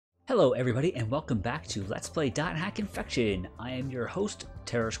Hello everybody and welcome back to Let's Play Hack Infection. I am your host,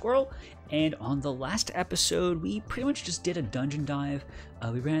 TerrorXSkwirl, and on the last episode we pretty much just did a dungeon dive.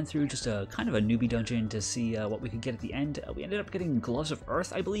 We ran through just a kind of a newbie dungeon to see what we could get at the end. We ended up getting Gloves of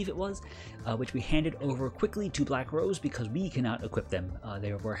Earth, I believe it was, which we handed over quickly to Black Rose because we cannot equip them.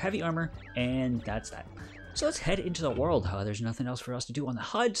 They were heavy armor, and that's that. So let's head into the world. There's nothing else for us to do on the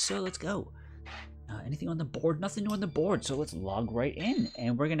HUD, so let's go. Anything on the board? Nothing new on the board, so let's log right in.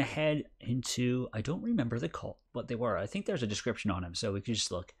 And we're going to head into, I don't remember the cult, what they were. I think there's a description on them, so we could just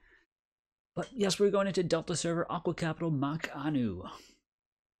look. But yes, we're going into Delta Server Aqua Capital Makanu.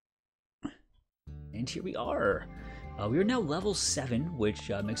 And here we are. We are now level 7, which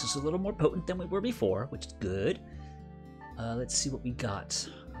makes us a little more potent than we were before, which is good. Let's see what we got.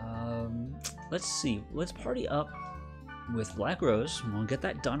 Let's see. Let's party up with Black Rose. We'll get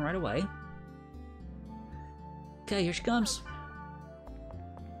that done right away. Okay, here she comes.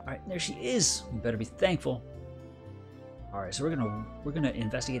 Alright, there she is. We better be thankful. Alright, so we're gonna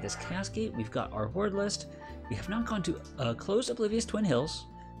investigate this cascade. We've got our horde list. We have not gone to closed Oblivious Twin Hills,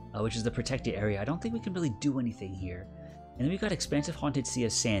 which is the protected area. I don't think we can really do anything here. And then we've got Expansive Haunted Sea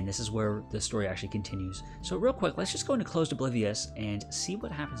of Sand. This is where the story actually continues. So real quick, let's just go into closed Oblivious and see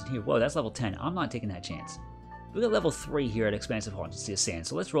what happens in here. Whoa, that's level 10. I'm not taking that chance. We got level 3 here at Expansive Haunted Sea of Sand,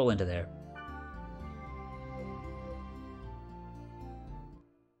 so let's roll into there.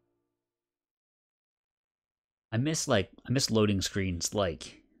 I miss loading screens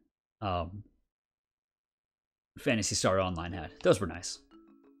like Phantasy Star Online had. Those were nice.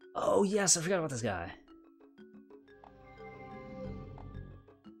 Oh yes, I forgot about this guy.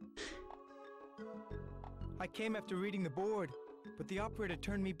 I came after reading the board, but the operator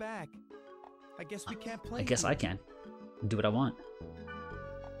turned me back. I guess we can't play. I guess I can. Do what I want.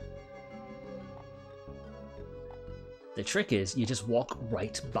 The trick is you just walk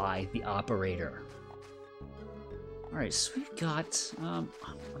right by the operator. Alright, so we've got, I'm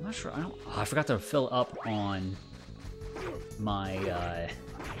not sure, I forgot to fill up on my,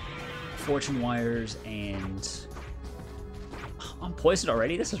 fortune wires, and I'm poisoned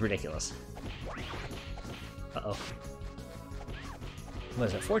already? This is ridiculous. Uh-oh. What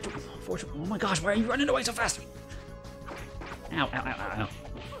is it? Fortune, oh my gosh, why are you running away so fast? Ow, ow, ow, ow.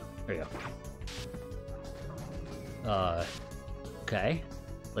 There you go. Okay.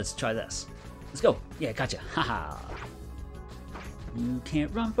 Let's try this. Let's go. Yeah, gotcha. Haha. You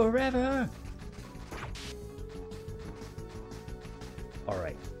can't run forever.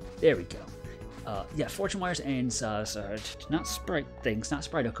 Alright. There we go. Yeah, fortune wires and not sprite things, not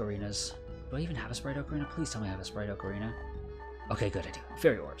sprite ocarina. Do I even have a sprite ocarina? Please tell me I have a sprite ocarina. Okay, good, I do.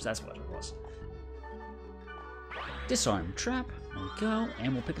 Fairy orbs, that's what it was. Disarm trap. There we go.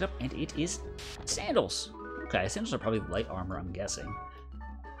 And we'll pick it up, and it is sandals. Okay, sandals are probably light armor, I'm guessing.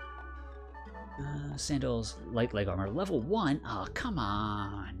 Sandals, light leg armor, level 1. Oh, come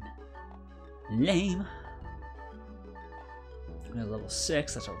on. Lame. Level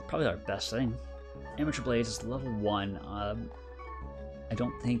 6, that's probably our best thing. Amateur Blades is level 1. I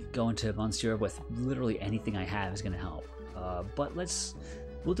don't think going to Monsieur with literally anything I have is going to help. But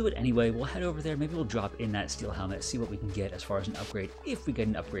we'll do it anyway. We'll head over there. Maybe we'll drop in that steel helmet, see what we can get as far as an upgrade, if we get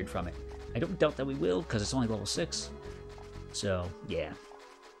an upgrade from it. I don't doubt that we will, because it's only level 6. So, yeah.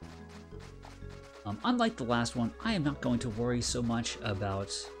 Unlike the last one, I am not going to worry so much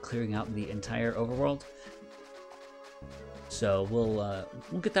about clearing out the entire overworld. So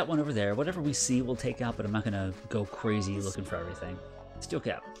we'll get that one over there. Whatever we see, we'll take out, but I'm not going to go crazy looking for everything. Steel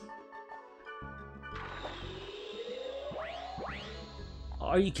cap.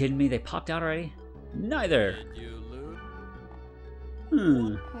 Are you kidding me? They popped out already? Neither.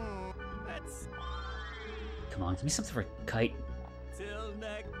 Come on, give me something for a kite.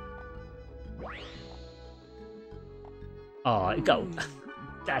 Oh, go.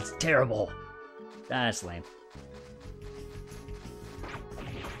 That's terrible. That's lame.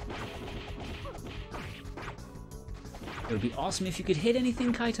 It would be awesome if you could hit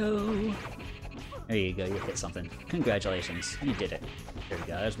anything, Kaito. There you go, you hit something. Congratulations, you did it. There you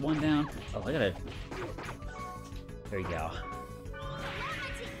go, there's one down. Oh, I gotta... There you go.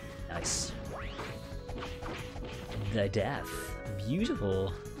 Nice. The death.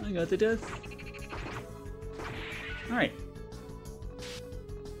 Beautiful. I got the death. Alright.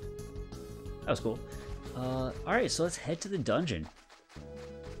 That was cool. Alright, so let's head to the dungeon.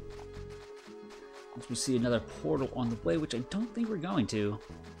 Once we see another portal on the way, which I don't think we're going to.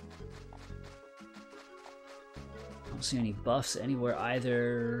 I don't see any buffs anywhere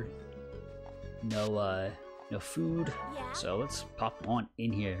either. No food. Yeah. So let's pop on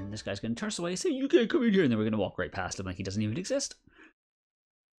in here. And this guy's gonna turn us away, say, you can't come in here, and then we're gonna walk right past him like he doesn't even exist.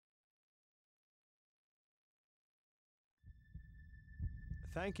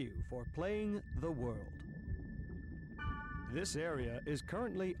 Thank you for playing the world. This area is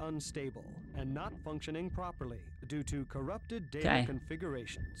currently unstable and not functioning properly due to corrupted data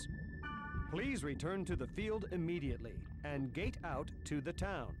configurations. Please return to the field immediately and gate out to the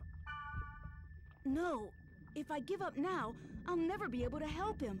town. No, if I give up now, I'll never be able to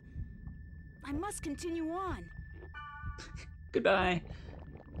help him. I must continue on. Goodbye.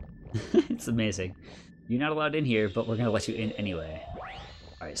 It's amazing. You're not allowed in here, but we're gonna let you in anyway.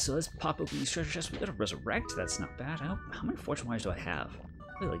 Alright, so let's pop open these treasure chests. We gotta resurrect. That's not bad. How many fortune wires do I have?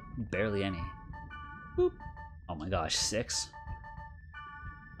 Really, like, barely any. Boop. Oh my gosh, 6.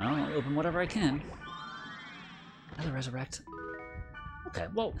 I'll open whatever I can. Another resurrect. Okay,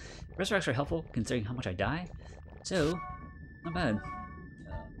 well, resurrects are helpful considering how much I die. So, not bad.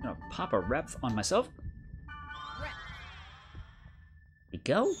 I'm gonna pop a rep on myself. There we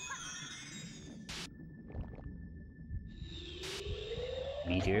go.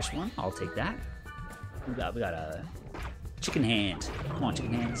 Meteor Swarm, I'll take that. We got a chicken hand. Come on,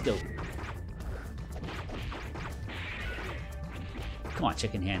 chicken hand, let's go. Come on,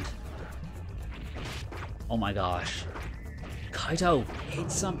 chicken hand. Oh my gosh. Kaito, hit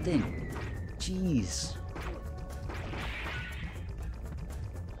something. Jeez.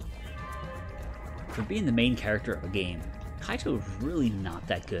 For being the main character of a game, Kaito is really not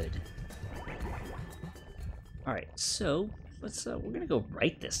that good. Alright, so let's we're gonna go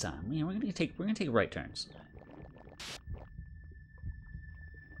right this time. You know, we're gonna take right turns.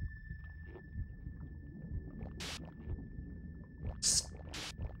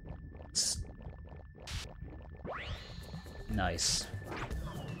 Nice.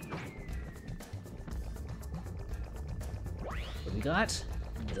 What we got?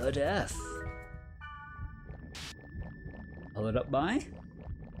 The death. Followed up by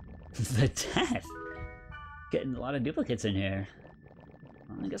the death. Getting a lot of duplicates in here.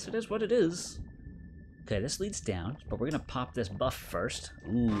 Well, I guess it is what it is. Okay, this leads down, but we're gonna pop this buff first.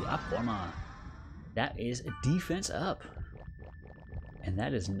 Ooh, up forma. That is defense up. And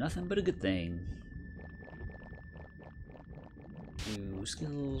that is nothing but a good thing. Do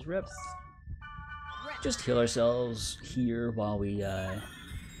skills reps. Just heal ourselves here while we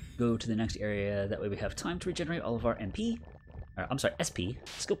go to the next area. That way we have time to regenerate all of our MP. Or, I'm sorry, SP.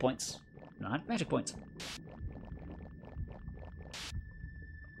 Skill points. Not magic points.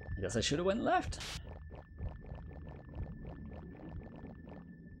 I guess I should have went left.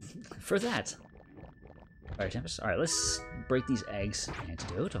 For that. Alright, Tempest. Alright, let's break these eggs.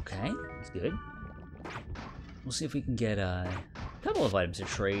 Antidote, okay. That's good. We'll see if we can get a couple of items to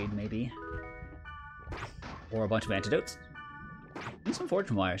trade, maybe. Or a bunch of antidotes. Need some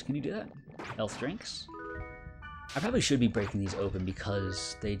fortune wires. Can you do that? Health drinks. I probably should be breaking these open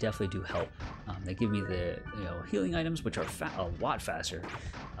because they definitely do help. They give me the healing items, which are a lot faster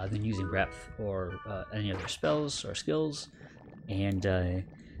than using rep or any other spells or skills, and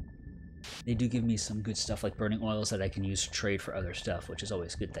they do give me some good stuff like burning oils that I can use to trade for other stuff, which is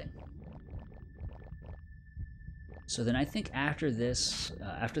always a good thing. So then I think after this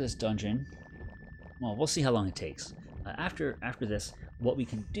dungeon, well, we'll see how long it takes. After this, what we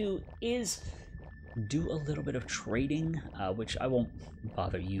can do is do a little bit of trading, which I won't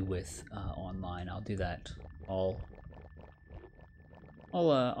bother you with online. I'll do that all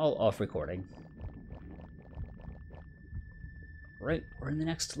off recording. Right, we're in the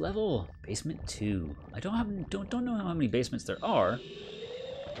next level, basement 2. I don't know how many basements there are.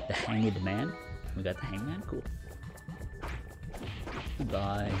 The Hanged Man. We got the Hanged Man. Cool.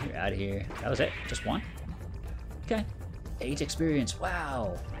 Goodbye. You're out of here. That was it. Just one. Okay. 8 experience.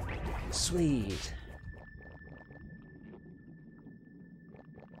 Wow. Sweet.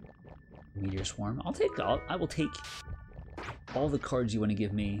 Meteor Swarm. I will take all the cards you want to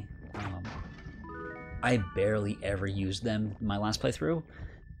give me. I barely ever used them in my last playthrough.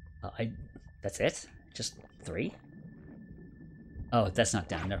 That's it? Just 3? Oh, that's not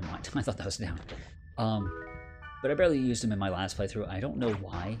down. Never mind. I thought that was down. But I barely used them in my last playthrough. I don't know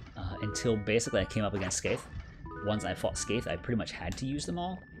why. Until basically I came up against Skaith. Once I fought Skaith, I pretty much had to use them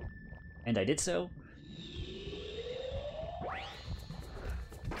all. And I did so.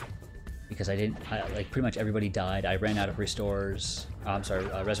 Because like pretty much everybody died. I ran out of restores.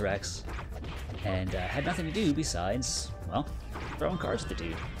 Resurrects. And had nothing to do besides, well, throwing cards at the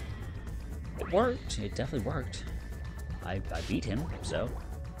dude. It worked. It definitely worked. I beat him, so.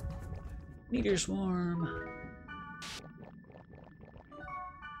 Meteor Swarm.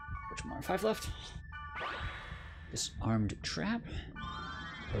 Which more? 5 left. Disarmed Trap.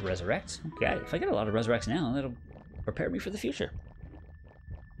 A Resurrect. Okay, if I get a lot of Resurrects now, that'll prepare me for the future.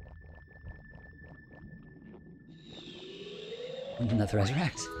 Another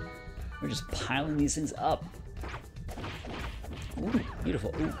resurrect. We're just piling these things up. Ooh,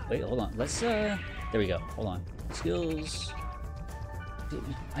 beautiful. Ooh, wait, hold on. Let's, there we go. Hold on. Skills. Dude,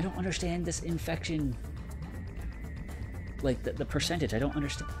 I don't understand this infection. Like, the percentage. I don't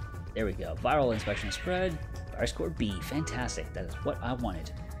understand. There we go. Viral inspection spread. Virus score B. Fantastic. That is what I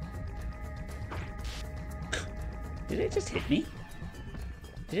wanted. Did it just hit me?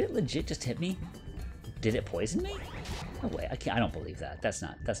 Did it legit just hit me? Did it poison me? No way. I don't believe that. That's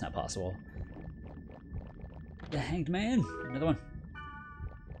not possible. The Hanged Man. Another one.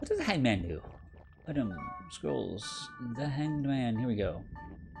 What does the Hanged Man do? Item. Scrolls. The Hanged Man. Here we go.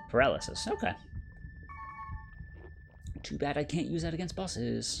 Paralysis. Okay. Too bad I can't use that against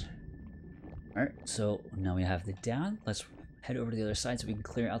bosses. Alright, so now we have the down. Let's head over to the other side so we can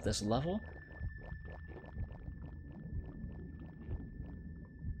clear out this level.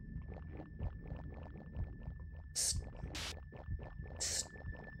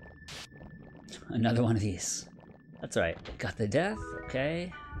 Another one of these. That's alright. Got the death.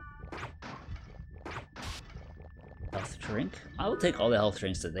 Okay. Health drink. I will take all the health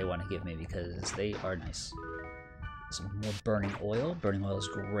drinks that they want to give me because they are nice. Some more burning oil. Burning oil is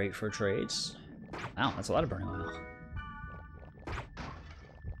great for trades. Wow, that's a lot of burning oil.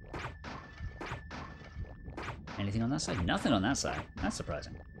 Anything on that side? Nothing on that side. That's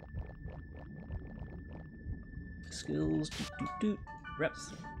surprising. Skills. Doot, doot, doot.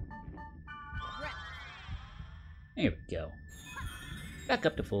 Reps. There we go. Back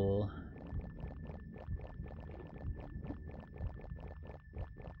up to full.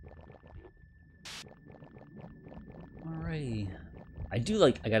 Alrighty. I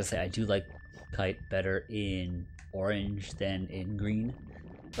gotta say, I do like Kite better in orange than in green,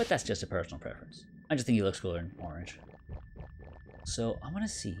 but that's just a personal preference. I just think he looks cooler in orange. So I want to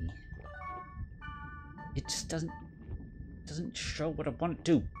see. It just doesn't show what I want it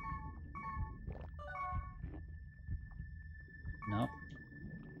to do. No.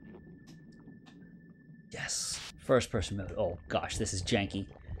 Yes. First person mode. Oh gosh, this is janky.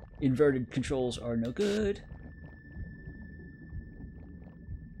 Inverted controls are no good.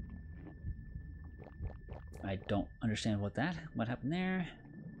 I don't understand what happened there.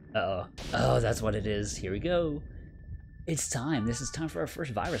 Uh-oh. Oh, that's what it is. Here we go. It's time. This is time for our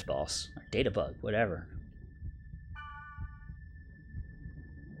first virus boss. Or data bug, whatever.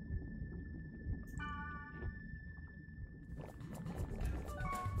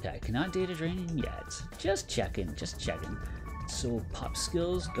 Okay, I cannot data drain yet. Just checking, just checking. So pop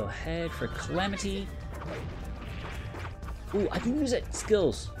skills, go ahead for Calamity. Ooh, I can use it.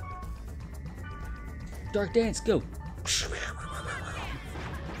 Skills. Dark Dance, go.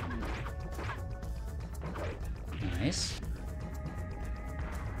 Nice.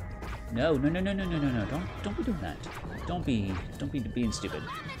 No. Don't be doing that. Don't be being stupid.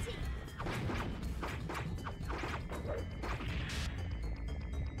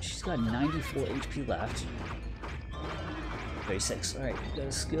 She's got 94 HP left. 36. Alright, we got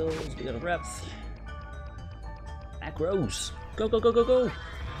a skills, we got a rep. Back rows. Go.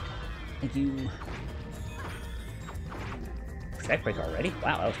 Thank you. Protect break already?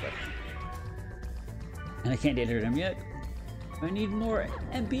 Wow, that was quick. And I can't data him yet. I need more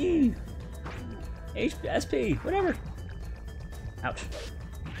MP. SP, whatever. Ouch.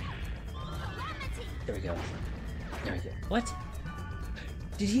 There we go. What?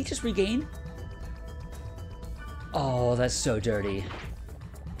 Did he just regain? Oh, that's so dirty.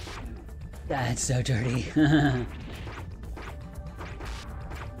 That's so dirty.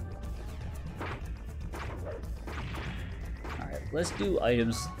 Let's do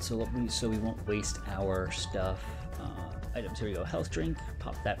items so we won't waste our stuff. Items, here we go. Health drink,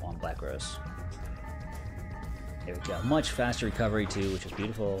 pop that on Black Rose. There we go. Much faster recovery too, which is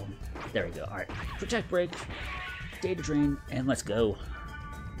beautiful. There we go. Alright, protect break, data drain, and let's go.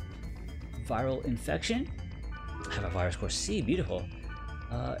 Viral infection. I have a virus score C, beautiful.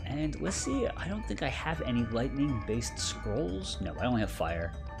 And let's see, I don't think I have any lightning based scrolls. No, I only have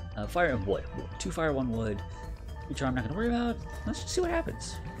fire. Fire and wood. 2 fire, 1 wood. Which I'm not going to worry about. Let's just see what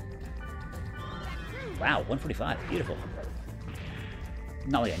happens. Wow, 145. Beautiful.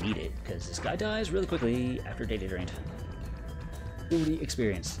 Not like I need it, because this guy dies really quickly after data drained. 40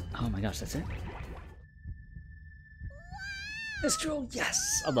 experience. Oh my gosh, that's it? Mistral,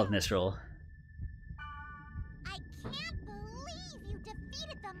 yes! I love Mistral. I can't believe you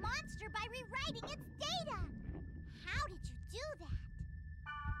defeated the monster by rewriting its data! How did you do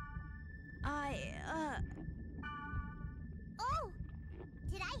that? Oh!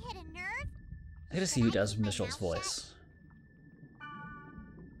 Did I hit a nerve? I gotta see who does Mistral's voice.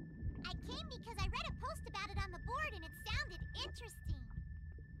 I I came because I read a post about it on the board and it sounded interesting.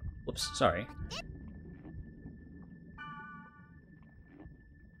 Whoops, sorry.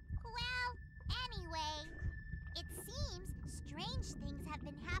 Well, anyway, it seems strange things have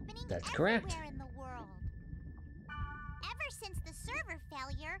been happening That's everywhere correct. in the world. Ever since the server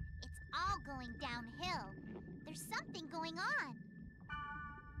failure, it's all going downhill. There's something going on.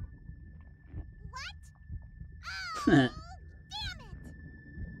 What? Oh, damn it!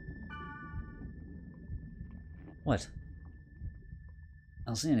 What? I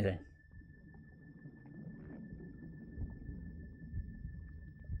don't see anything.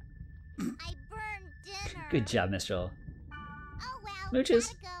 I burned dinner. Good job, Mr. O. Oh well, Mooches.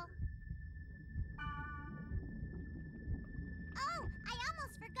 gotta go. Oh, I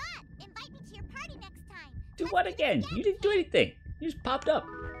almost forgot. Invite me to your party next time. Do Let's what do this again? You didn't do anything. You just popped up.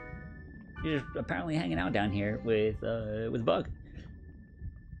 You're just apparently hanging out down here with Bug.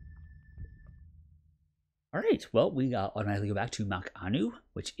 Alright, well, we automatically go back to Mount Anu,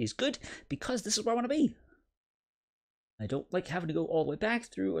 which is good, because this is where I want to be. I don't like having to go all the way back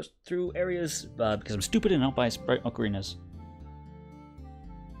through areas, because I'm stupid and don't buy Sprite Ocarinas.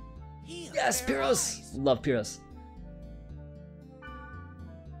 Yes, Pyros! Love Pyros.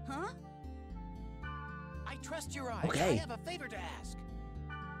 Huh? I trust your eyes. Okay. I have a favor to ask.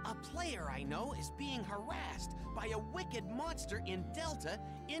 A player I know is being harassed by a wicked monster in Delta,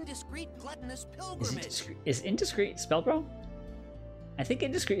 Indiscreet Gluttonous Pilgrimage. Is indiscreet spelled wrong? I think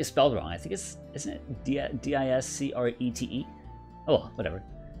indiscreet is spelled wrong. I think it's, isn't it D-I-S-C-R-E-T-E? Oh, whatever.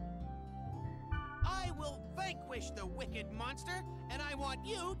 I will vanquish the wicked monster, and I want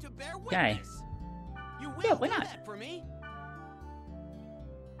you to bear witness. Okay. You will Yeah, why do not? that for me?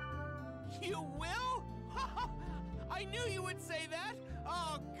 You will? I knew you would say that.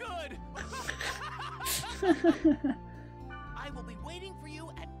 Oh, good. I will be waiting for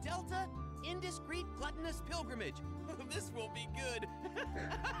you at Delta, Indiscreet Gluttonous Pilgrimage. This will be good.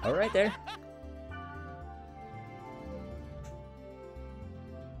 All right there.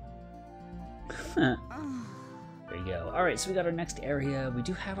 There you go. All right, so we got our next area. We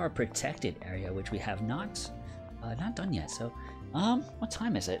do have our protected area, which we have not done yet. So, what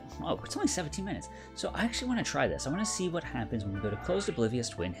time is it? Oh, it's only 17 minutes. So I actually want to try this. I want to see what happens when we go to Closed Oblivious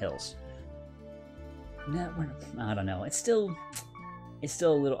Twin Hills. No, I don't know. It's still a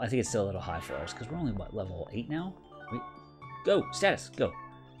little. I think it's still a little high for us because we're only what, level 8 now. Wait, go status, go.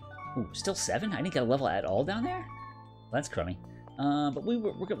 Ooh, still 7. I didn't get a level at all down there. Well, that's crummy. But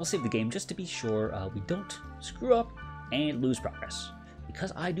we'll save the game just to be sure we don't screw up and lose progress.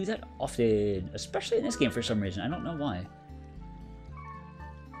 Because I do that often, especially in this game for some reason. I don't know why.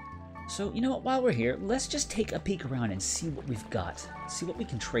 So, you know what, while we're here, let's just take a peek around and see what we've got. See what we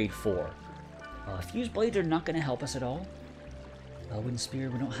can trade for. Fuse blades are not going to help us at all. Wooden spear,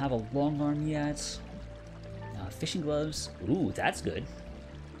 we don't have a long arm yet. Fishing gloves, ooh, that's good.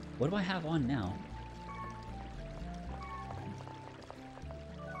 What do I have on now?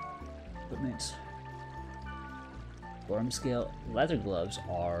 Equipment. Worm scale. Leather gloves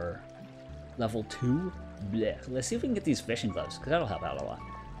are level 2. Blech. Let's see if we can get these fishing gloves, because that'll help out a lot.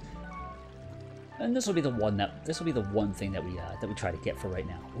 And this will be the one thing that we try to get for right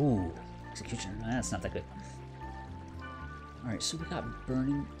now. Ooh, executioner. That's not that good. All right, so we got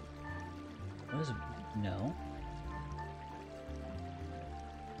burning. What is it? No.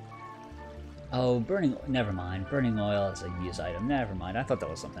 Oh, burning. Never mind. Burning oil is a use item. Never mind. I thought that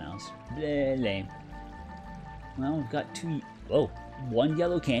was something else. Bleh, lame. Well, we've got 2. Whoa, 1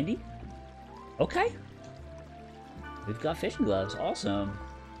 yellow candy. Okay. We've got fishing gloves. Awesome.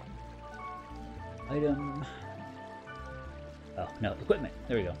 Item. Oh no, equipment.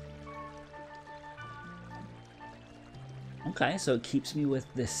 There we go. Okay, so it keeps me with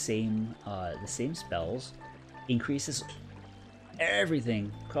the same spells, increases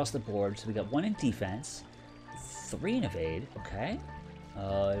everything across the board. So we got 1 in defense, 3 in evade. Okay,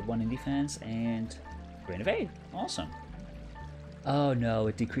 1 in defense and 3 in evade. Awesome. Oh no,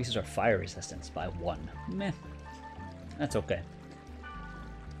 it decreases our fire resistance by 1. Meh, that's okay.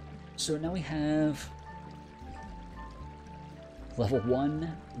 So now we have level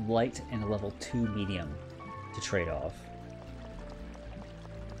 1 light and a level 2 medium to trade off.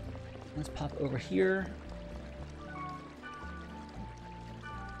 Let's pop over here.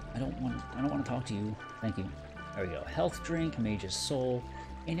 I don't want to talk to you. Thank you. There we go. Health drink, Mage's Soul,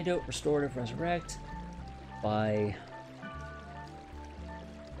 Antidote, Restorative, Resurrect. Let's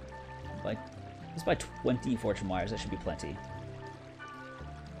buy 20 fortune wires. That should be plenty.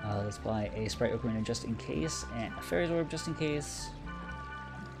 Let's buy a Sprite Ocarina just in case, and a Fairy's Orb just in case.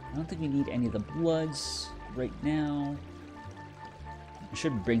 I don't think we need any of the bloods right now. I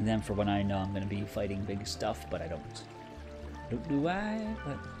should bring them for when I know I'm going to be fighting big stuff, but I don't. Do I?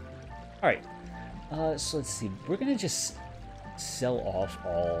 But alright. So let's see. We're going to just sell off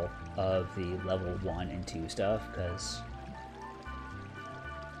all of the level 1 and 2 stuff, because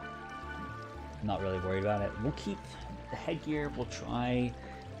I'm not really worried about it. We'll keep the headgear. We'll try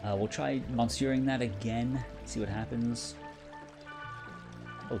monsieuring that again. See what happens.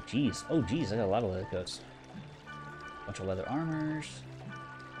 Oh geez, I got a lot of leather coats. Bunch of leather armors.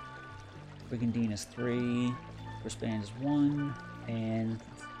 Brigandine is 3. Wristband is 1. And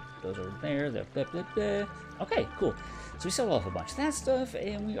those are there. Okay, cool. So we sold off a bunch of that stuff,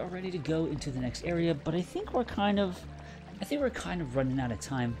 and we are ready to go into the next area. But I think we're kind of running out of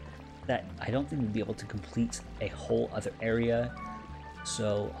time. That I don't think we'll be able to complete a whole other area.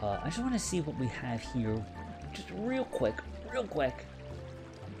 So I just want to see what we have here, just real quick.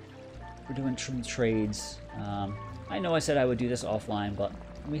 We're doing some trades. I know I said I would do this offline, but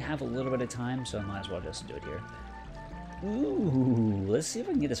we have a little bit of time, so I might as well just do it here. Ooh, let's see if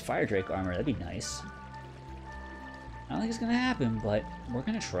I can get this Fire Drake armor. That'd be nice. I don't think it's gonna happen, but we're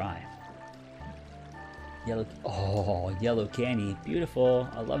gonna try. Yellow candy. Beautiful.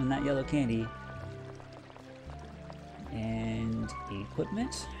 I'm loving that yellow candy. And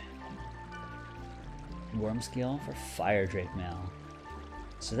equipment. Worm skill for Fire Drake mail.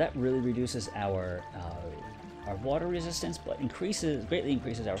 So that really reduces our water resistance, but greatly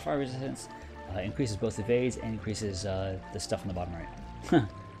increases our fire resistance, increases both evades, and increases the stuff on the bottom right.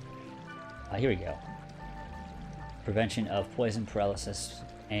 Here we go. Prevention of poison, paralysis,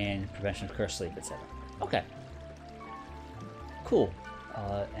 and prevention of cursed sleep, etc. Okay. Cool.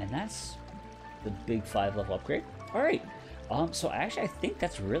 And that's the big 5 level upgrade. Alright. So actually I think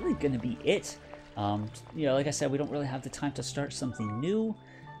that's really going to be it. You know, like I said, we don't really have the time to start something new.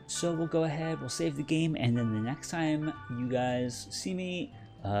 So we'll go ahead, we'll save the game, and then the next time you guys see me,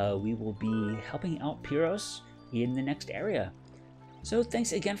 we will be helping out Pyros in the next area. So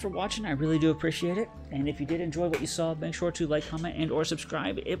thanks again for watching, I really do appreciate it. And if you did enjoy what you saw, make sure to like, comment, and or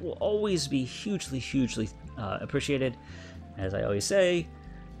subscribe. It will always be hugely appreciated, as I always say.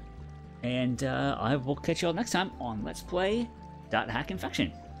 And I will catch you all next time on Let's Play .hack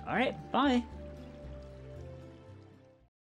Infection. Alright, bye!